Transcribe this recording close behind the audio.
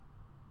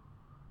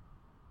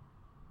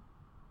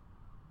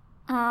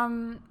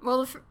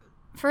Well, the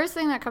first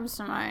thing that comes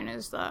to mind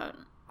is that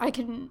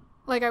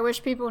I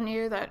wish people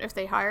knew that if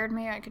they hired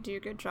me, I could do a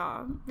good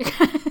job,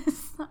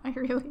 because I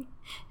really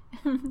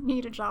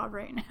need a job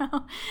right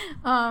now.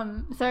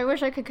 So I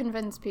wish I could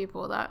convince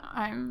people that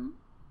I'm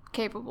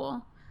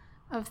capable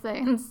of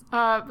things.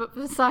 But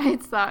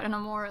besides that, in a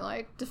more,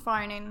 like,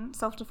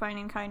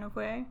 self-defining kind of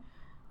way,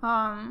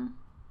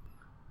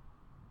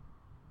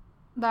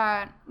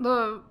 that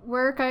the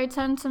work I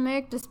tend to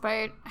make,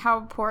 despite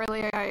how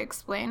poorly I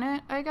explain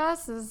it, I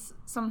guess, is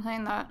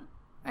something that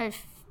I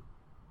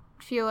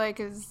feel like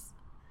is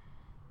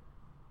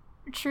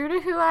true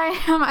to who I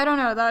am. I don't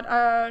know, that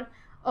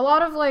a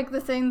lot of, like,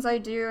 the things I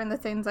do and the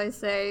things I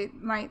say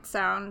might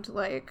sound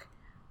like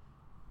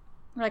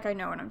I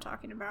know what I'm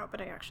talking about,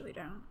 but I actually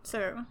don't.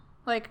 So,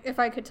 like, if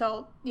I could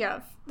tell,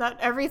 that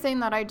everything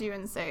that I do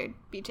and say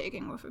be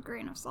taken with a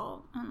grain of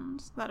salt, and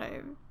that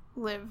I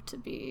live to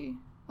be,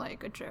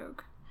 like, a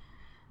joke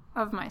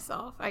of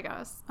myself, I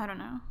guess. I don't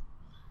know.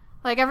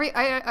 Like, I'm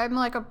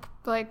like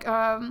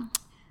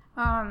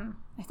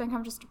I think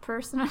I'm just a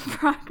person in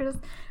practice.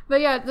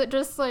 But yeah,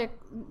 just, like,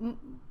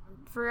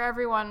 for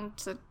everyone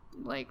to,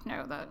 like,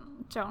 know that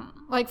don't,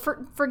 like,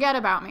 forget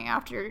about me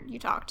after you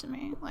talk to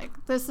me.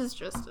 Like, this is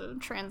just a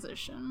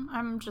transition.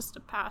 I'm just a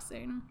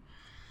passing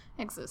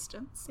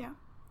existence, yeah.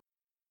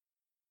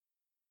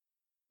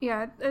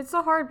 Yeah, it's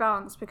a hard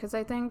balance, because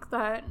I think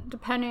that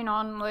depending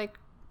on, like,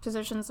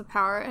 positions of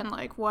power and,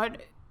 like,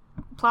 what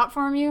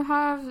platform you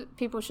have,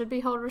 people should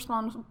be held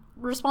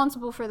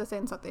responsible for the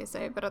things that they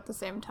say, but at the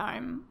same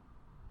time,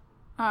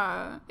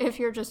 if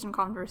you're just in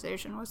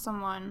conversation with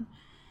someone,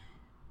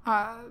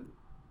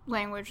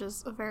 language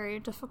is a very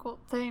difficult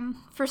thing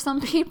for some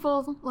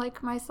people,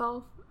 like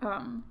myself,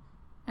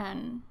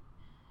 and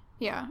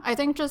yeah, I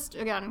think just,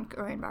 again,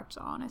 going back to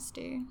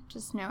honesty,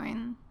 just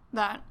knowing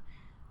that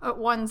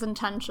one's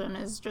intention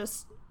is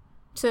just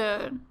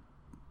to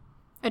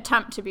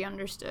attempt to be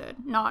understood,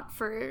 not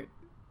for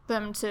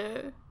them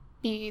to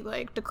be,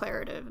 like,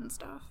 declarative and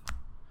stuff.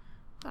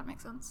 That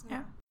makes sense.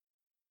 Yeah.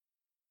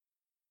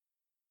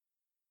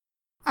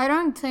 I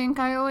don't think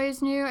I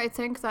always knew. I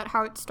think that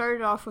how it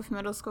started off with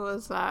middle school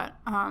is that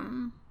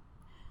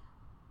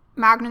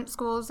magnet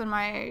schools in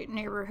my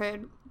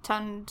neighborhood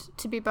tend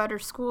to be better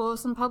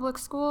schools than public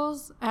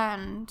schools,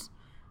 and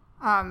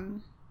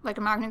like,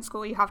 a magnet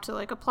school you have to,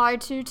 like, apply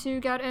to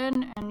get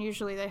in, and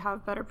usually they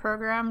have better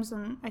programs.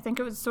 And I think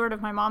it was sort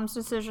of my mom's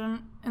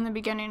decision in the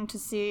beginning to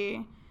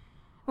see,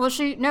 well,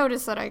 she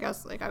noticed that, I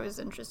guess, like, I was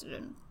interested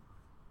in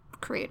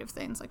creative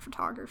things like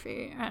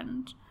photography,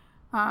 and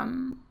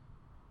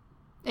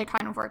it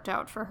kind of worked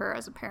out for her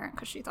as a parent,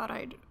 because she thought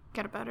I'd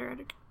get a better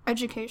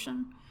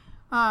education.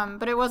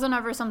 But it wasn't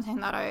ever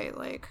something that I,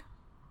 like,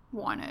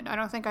 wanted. I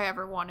don't think I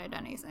ever wanted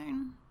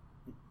anything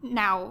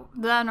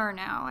then or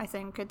now. I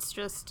think it's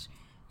just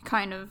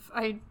kind of,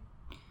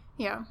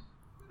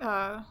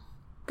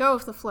 go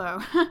with the flow.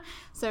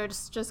 So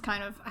it's just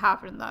kind of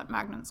happened that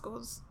magnet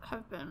schools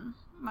have been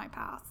my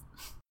path.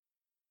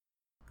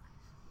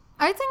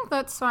 I think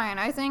that's fine.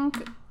 I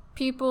think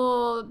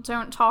people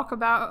don't talk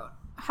about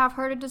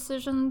half-hearted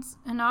decisions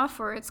enough,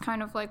 or it's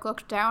kind of, like,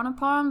 looked down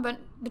upon, but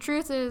the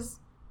truth is,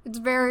 it's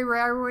very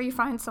rare where you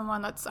find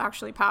someone that's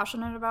actually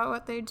passionate about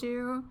what they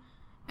do.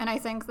 And I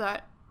think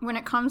that when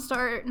it comes to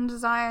art and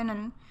design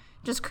and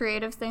just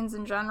creative things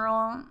in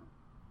general,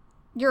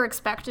 you're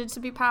expected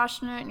to be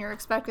passionate, and you're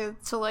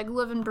expected to, like,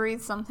 live and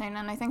breathe something,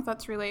 and I think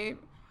that's really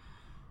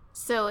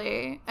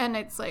silly. And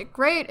it's, like,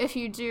 great if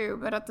you do,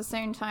 but at the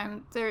same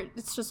time,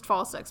 it's just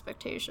false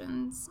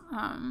expectations.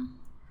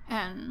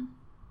 And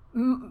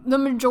the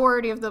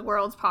majority of the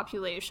world's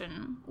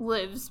population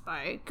lives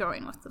by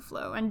going with the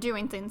flow and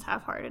doing things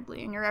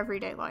half-heartedly in your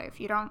everyday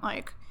life. You don't,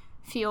 like,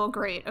 feel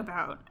great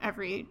about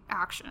every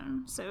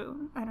action. So,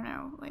 I don't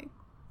know, like,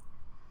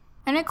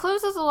 and it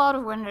closes a lot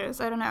of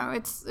windows. I don't know.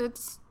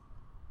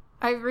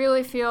 I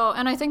really feel,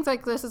 and I think,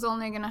 like, this is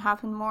only going to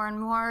happen more and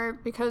more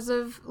because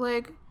of,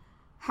 like,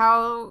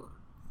 how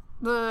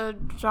the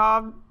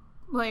job,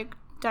 like,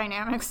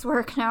 dynamics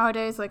work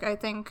nowadays. Like, I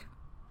think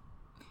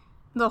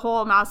the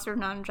whole master of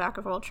none, jack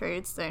of all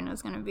trades thing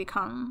is going to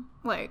become,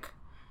 like,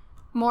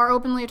 more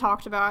openly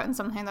talked about, and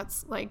something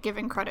that's, like,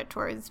 given credit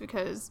towards,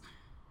 because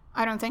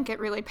I don't think it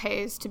really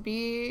pays to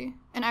be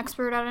an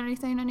expert at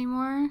anything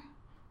anymore.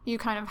 You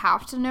kind of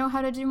have to know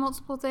how to do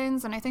multiple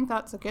things, and I think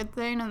that's a good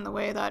thing in the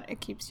way that it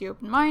keeps you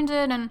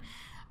open-minded. And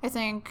I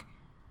think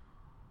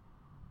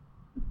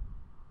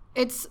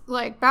it's,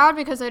 like, bad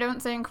because I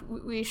don't think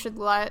we should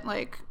let,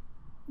 like,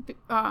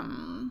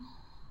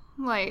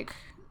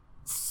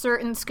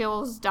 certain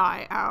skills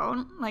die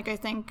out. Like, I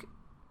think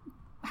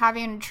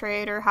having a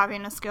trade or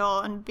having a skill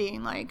and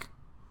being, like,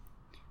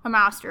 a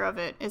master of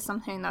it is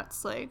something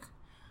that's, like,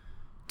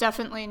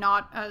 definitely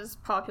not as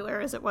popular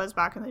as it was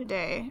back in the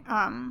day.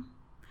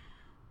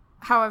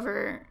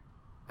 However,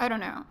 I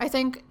don't know. I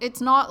think it's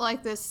not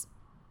like this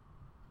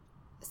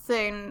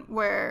thing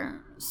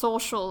where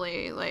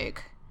socially,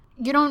 like,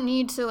 you don't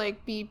need to,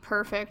 like, be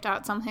perfect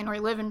at something or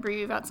live and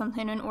breathe at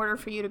something in order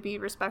for you to be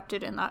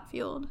respected in that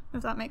field,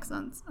 if that makes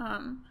sense.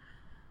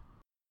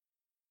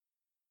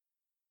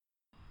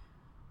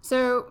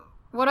 So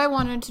what I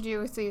wanted to do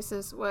with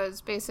thesis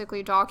was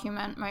basically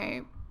document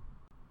my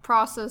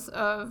process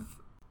of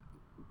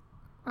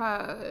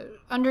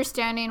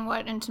understanding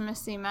what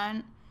intimacy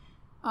meant,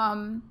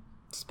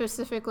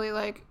 specifically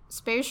like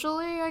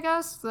spatially, I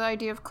guess, the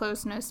idea of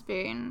closeness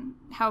being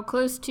how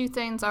close two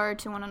things are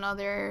to one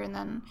another, and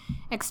then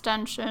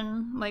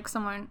extension, like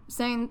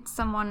saying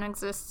someone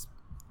exists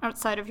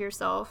outside of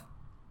yourself,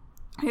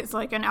 is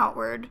like an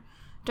outward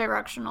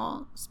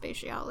directional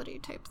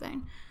spatiality type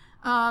thing.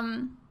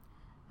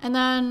 And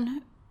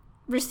then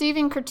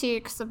receiving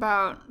critiques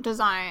about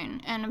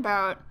design and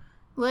about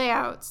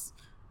layouts,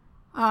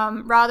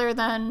 rather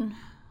than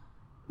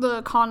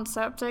the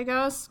concept, I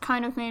guess,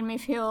 kind of made me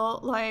feel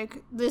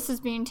like this is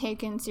being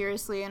taken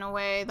seriously in a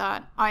way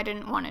that I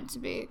didn't want it to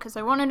be, because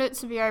I wanted it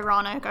to be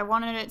ironic. I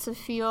wanted it to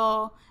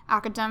feel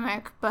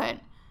academic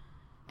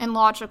and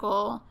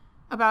logical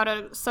about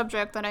a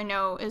subject that I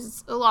know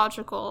is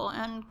illogical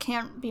and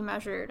can't be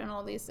measured and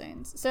all these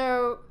things.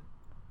 So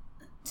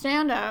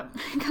stand-up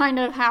kind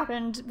of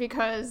happened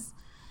because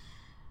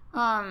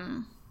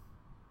to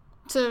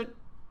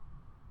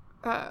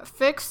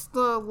fix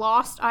the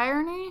lost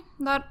irony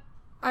that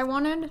I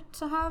wanted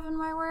to have in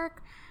my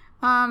work,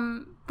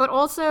 but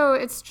also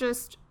it's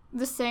just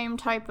the same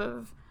type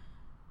of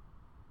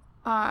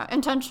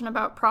intention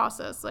about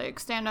process. Like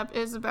stand-up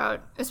is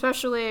about,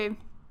 especially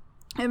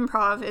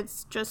improv,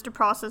 it's just a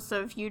process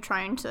of you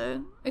trying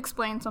to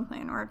explain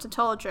something or to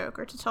tell a joke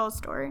or to tell a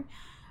story.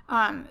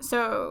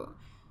 So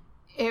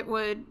it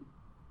would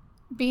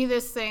be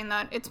this thing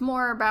that it's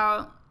more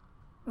about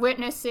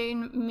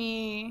witnessing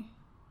me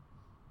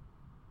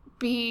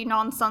be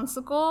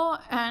nonsensical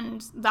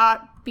and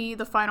that be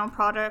the final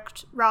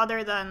product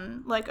rather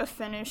than like a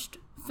finished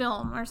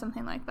film or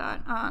something like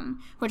that,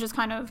 which is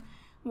kind of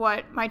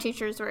what my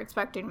teachers were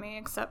expecting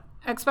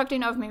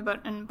of me,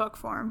 but in book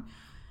form.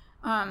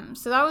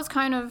 So that was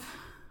kind of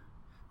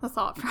the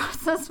thought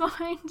process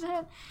behind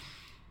it.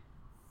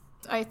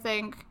 I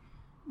think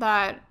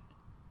that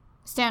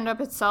stand-up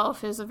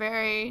itself is a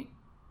very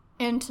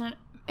intimate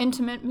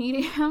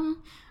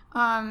medium.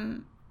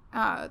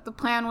 The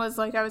plan was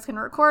like I was going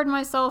to record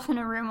myself in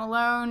a room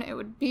alone. It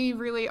would be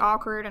really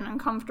awkward and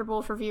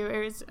uncomfortable for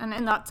viewers, and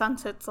in that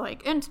sense it's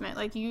like intimate.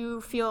 Like you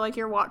feel like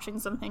you're watching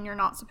something you're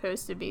not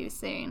supposed to be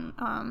seeing.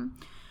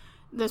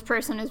 This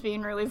person is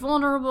being really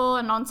vulnerable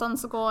and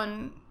nonsensical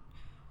and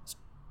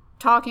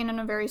talking in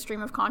a very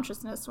stream of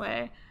consciousness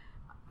way,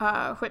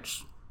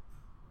 which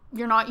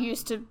you're not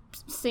used to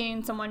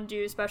seeing someone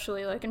do,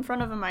 especially like in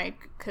front of a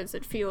mic, because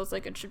it feels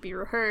like it should be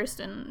rehearsed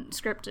and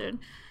scripted.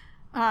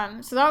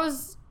 So that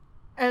was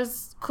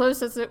as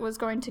close as it was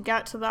going to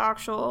get to the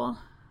actual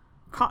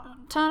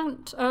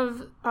content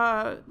of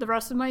the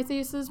rest of my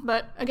thesis.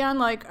 But again,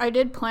 like I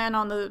did plan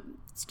on the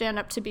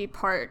stand-up to be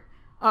part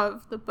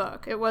of the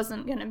book. It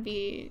wasn't going to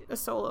be a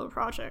solo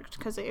project,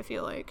 because I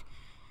feel like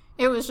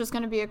it was just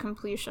going to be a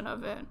completion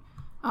of it.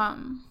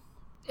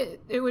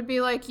 It would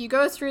be like you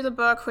go through the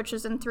book, which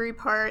is in 3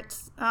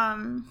 parts,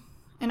 and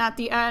at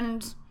the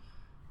end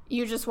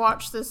you just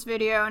watch this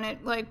video, and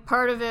it like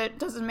part of it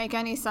doesn't make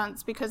any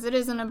sense because it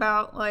isn't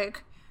about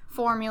like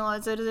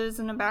formulas, it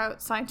isn't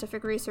about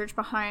scientific research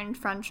behind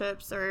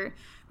friendships or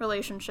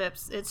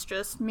relationships. It's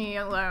just me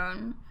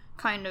alone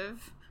kind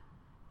of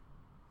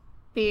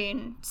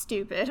being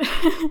stupid.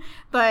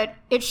 But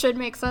it should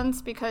make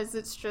sense because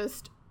it's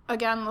just,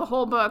 again, the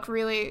whole book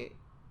really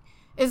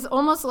is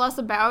almost less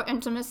about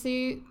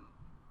intimacy,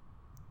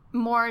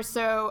 more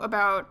so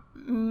about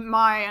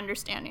my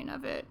understanding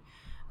of it.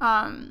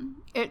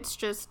 It's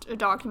just a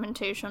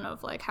documentation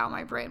of like how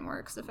my brain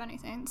works, if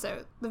anything.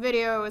 So the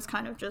video is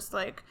kind of just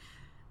like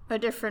a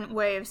different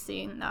way of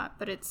seeing that,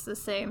 but it's the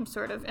same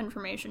sort of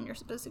information you're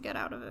supposed to get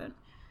out of it.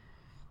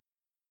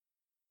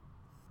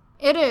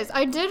 It is.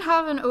 I did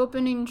have an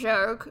opening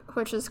joke,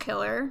 which is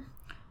killer.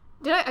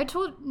 Did I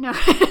told, no,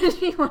 do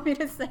you want me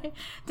to say?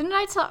 Didn't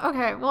I tell,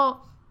 okay,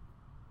 well,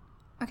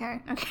 okay.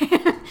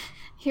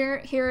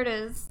 Here it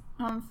is,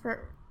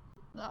 for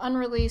the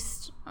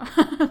unreleased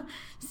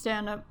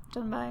stand-up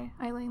done by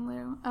Eileen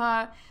Liu.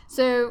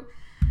 So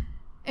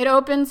it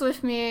opens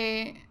with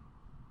me,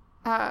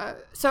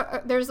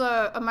 there's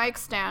a mic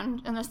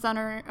stand in the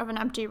center of an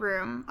empty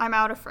room. I'm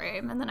out of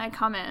frame, and then I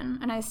come in,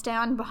 and I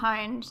stand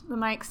behind the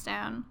mic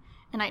stand,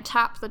 and I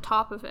tap the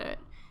top of it.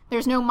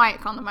 There's no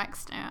mic on the mic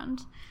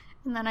stand.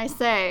 And then I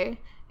say,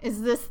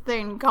 "Is this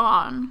thing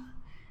gone?"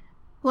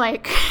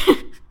 Like,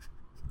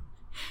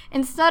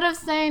 instead of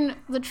saying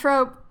the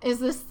trope, "Is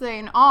this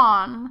thing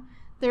on?"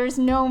 there's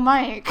no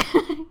mic.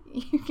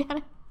 You get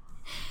it?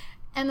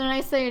 And then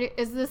I say,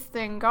 "Is this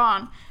thing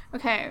gone?"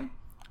 Okay,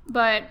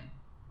 but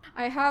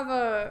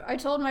I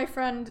told my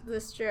friend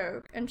this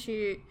joke, and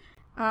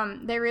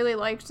they really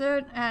liked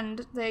it,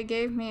 and they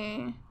gave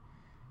me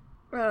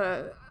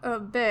a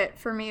bit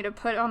for me to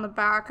put on the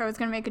back. I was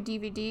going to make a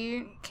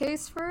DVD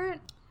case for it.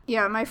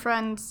 Yeah, my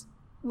friend's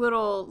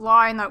little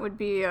line that would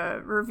be a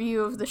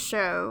review of the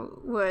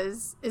show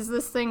was, "Is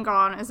this thing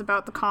gone?" is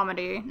about the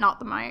comedy, not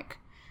the mic.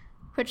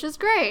 Which is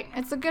great.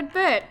 It's a good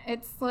bit.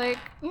 It's like,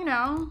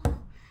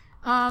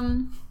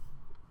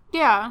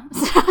 Yeah,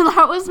 so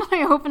that was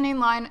my opening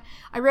line.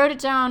 I wrote it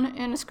down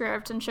in a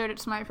script and showed it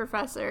to my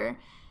professor,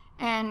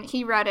 and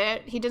he read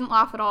it. He didn't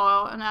laugh at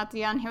all, and at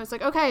the end he was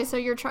like, "Okay, so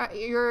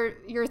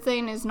your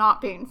thing is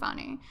not being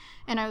funny."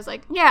 And I was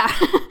like, "Yeah."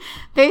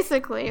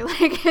 Basically,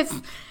 like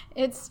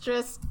it's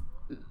just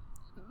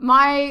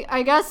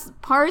I guess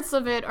parts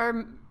of it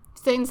are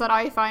things that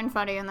I find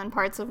funny, and then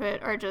parts of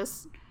it are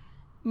just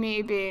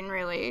me being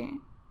really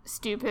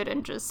stupid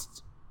and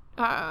just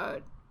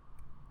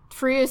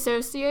free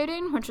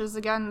associating, which is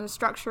again the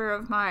structure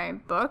of my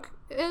book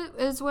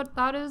is what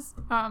that is,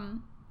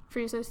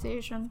 free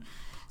association.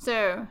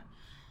 So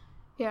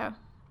yeah,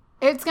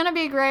 it's gonna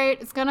be great.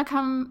 It's gonna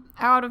come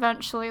out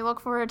eventually. Look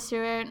forward to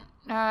it.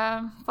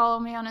 Follow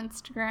me on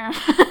Instagram.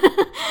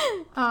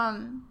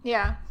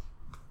 Yeah,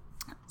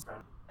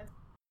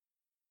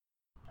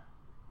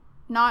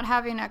 not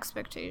having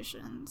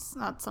expectations,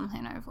 that's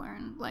something I've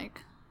learned,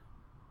 like,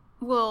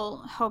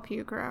 will help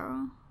you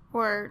grow,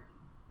 or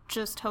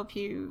just help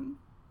you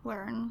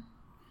learn.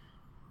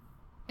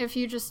 If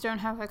you just don't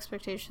have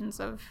expectations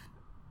of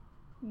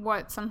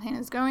what something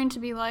is going to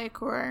be like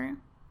or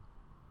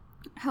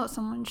how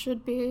someone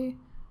should be,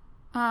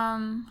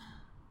 and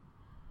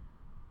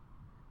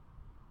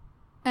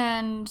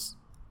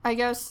I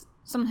guess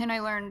something I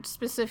learned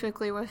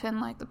specifically within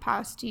like the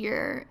past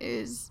year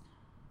is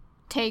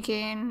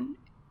taking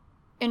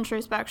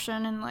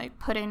introspection and like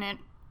putting it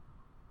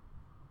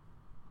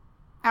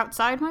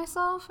outside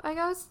myself, I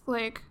guess,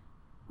 like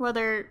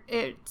whether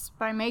it's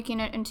by making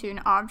it into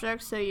an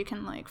object so you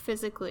can like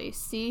physically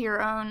see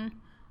your own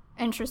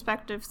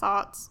introspective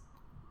thoughts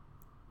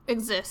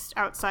exist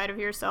outside of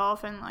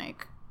yourself, and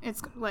like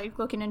it's like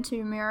looking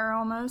into a mirror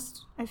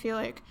almost. I feel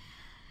like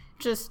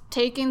just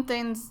taking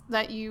things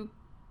that you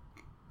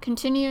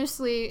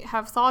continuously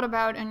have thought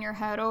about in your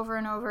head over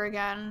and over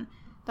again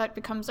that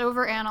becomes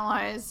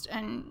overanalyzed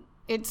and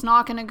it's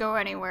not going to go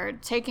anywhere,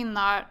 taking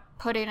that,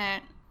 putting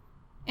it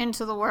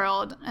into the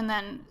world, and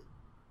then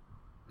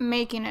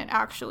making it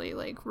actually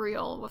like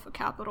real with a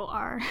capital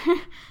R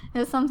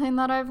is something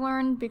that I've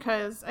learned,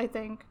 because I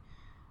think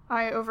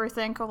I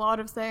overthink a lot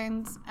of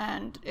things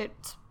and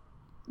it's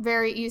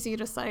very easy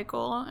to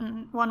cycle,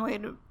 and one way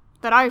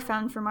that I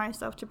found for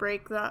myself to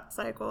break that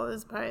cycle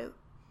is by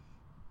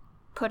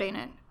putting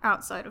it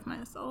outside of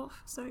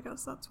myself. So I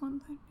guess that's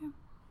one thing.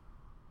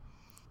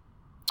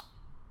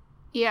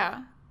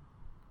 Yeah.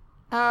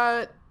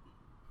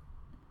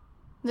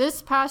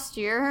 This past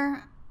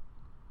year,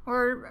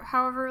 or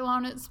however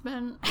long it's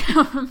been,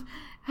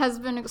 has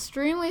been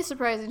extremely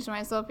surprising to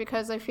myself,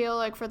 because I feel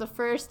like for the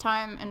first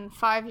time in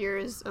 5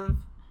 years of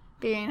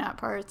being at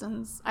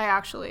Parsons, I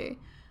actually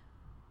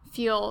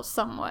feel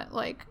somewhat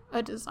like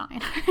a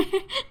designer.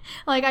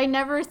 Like, I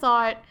never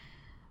thought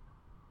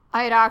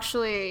I'd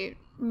actually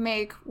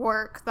make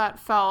work that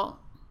felt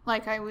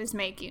like I was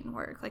making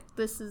work. Like,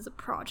 this is a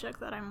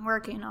project that I'm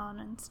working on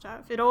and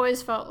stuff. It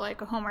always felt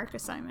like a homework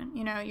assignment.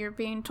 You know, you're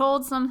being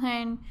told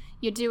something,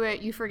 you do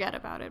it, you forget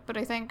about it. But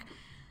I think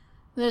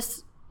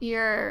this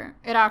year,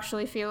 it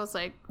actually feels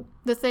like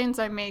the things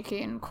I'm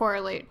making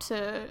correlate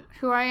to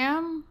who I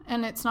am,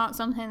 and it's not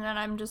something that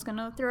I'm just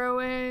gonna throw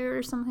away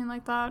or something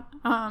like that,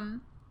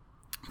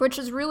 which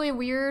is really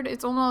weird.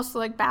 It's almost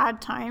like bad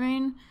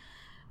timing,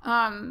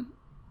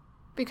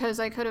 because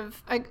I could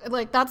have,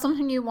 like, that's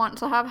something you want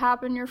to have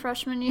happen your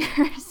freshman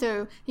year,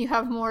 so you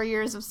have more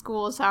years of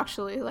school to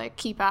actually, like,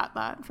 keep at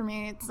that. For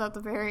me, it's at the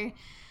very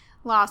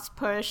last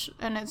push,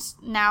 and it's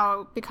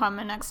now become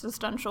an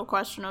existential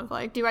question of,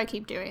 like, do I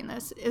keep doing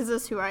this? Is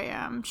this who I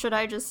am? Should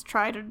I just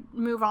try to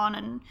move on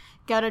and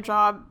get a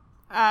job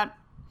at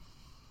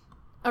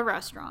a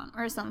restaurant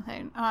or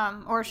something?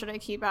 Or should I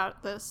keep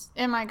at this?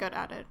 Am I good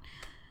at it?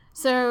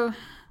 So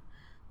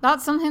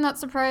that's something that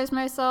surprised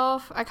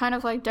myself. I kind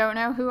of, like, don't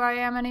know who I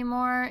am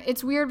anymore.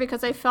 It's weird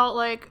because I felt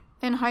like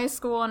in high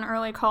school and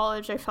early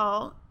college, I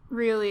felt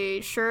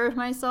really sure of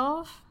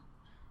myself.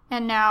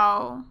 And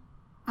now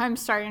I'm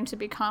starting to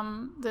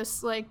become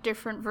this, like,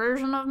 different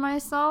version of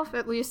myself,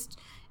 at least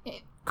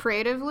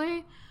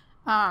creatively,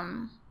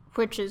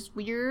 which is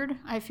weird.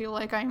 I feel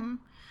like I'm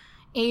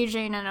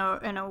aging in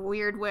a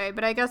weird way.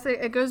 But I guess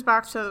it goes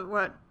back to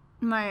what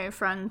my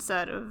friend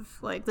said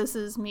of, like, this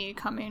is me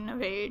coming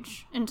of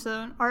age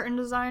into art and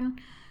design.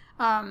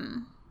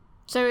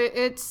 So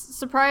it's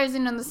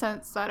surprising in the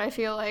sense that I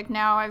feel like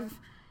now I've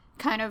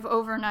kind of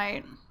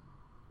overnight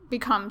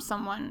become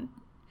someone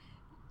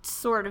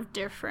sort of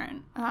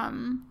different.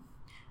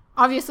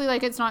 Obviously,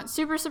 like, it's not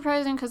super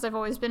surprising because I've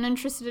always been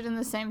interested in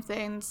the same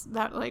things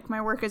that, like,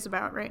 my work is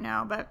about right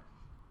now, but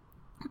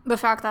the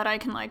fact that I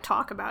can, like,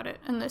 talk about it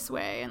in this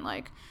way and,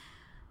 like,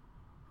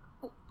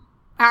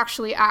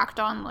 actually act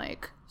on,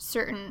 like,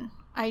 certain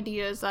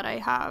ideas that I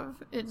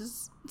have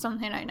is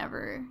something I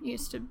never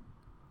used to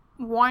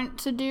want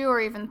to do or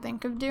even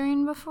think of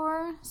doing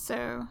before.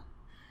 So,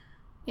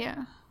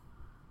 yeah.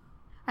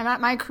 I'm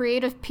at my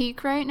creative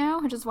peak right now,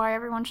 which is why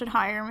everyone should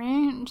hire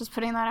me. Just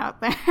putting that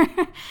out there.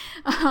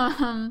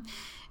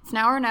 It's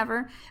now or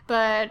never.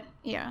 But,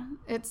 yeah,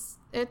 it's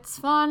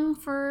fun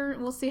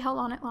we'll see how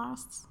long it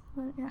lasts.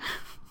 But yeah.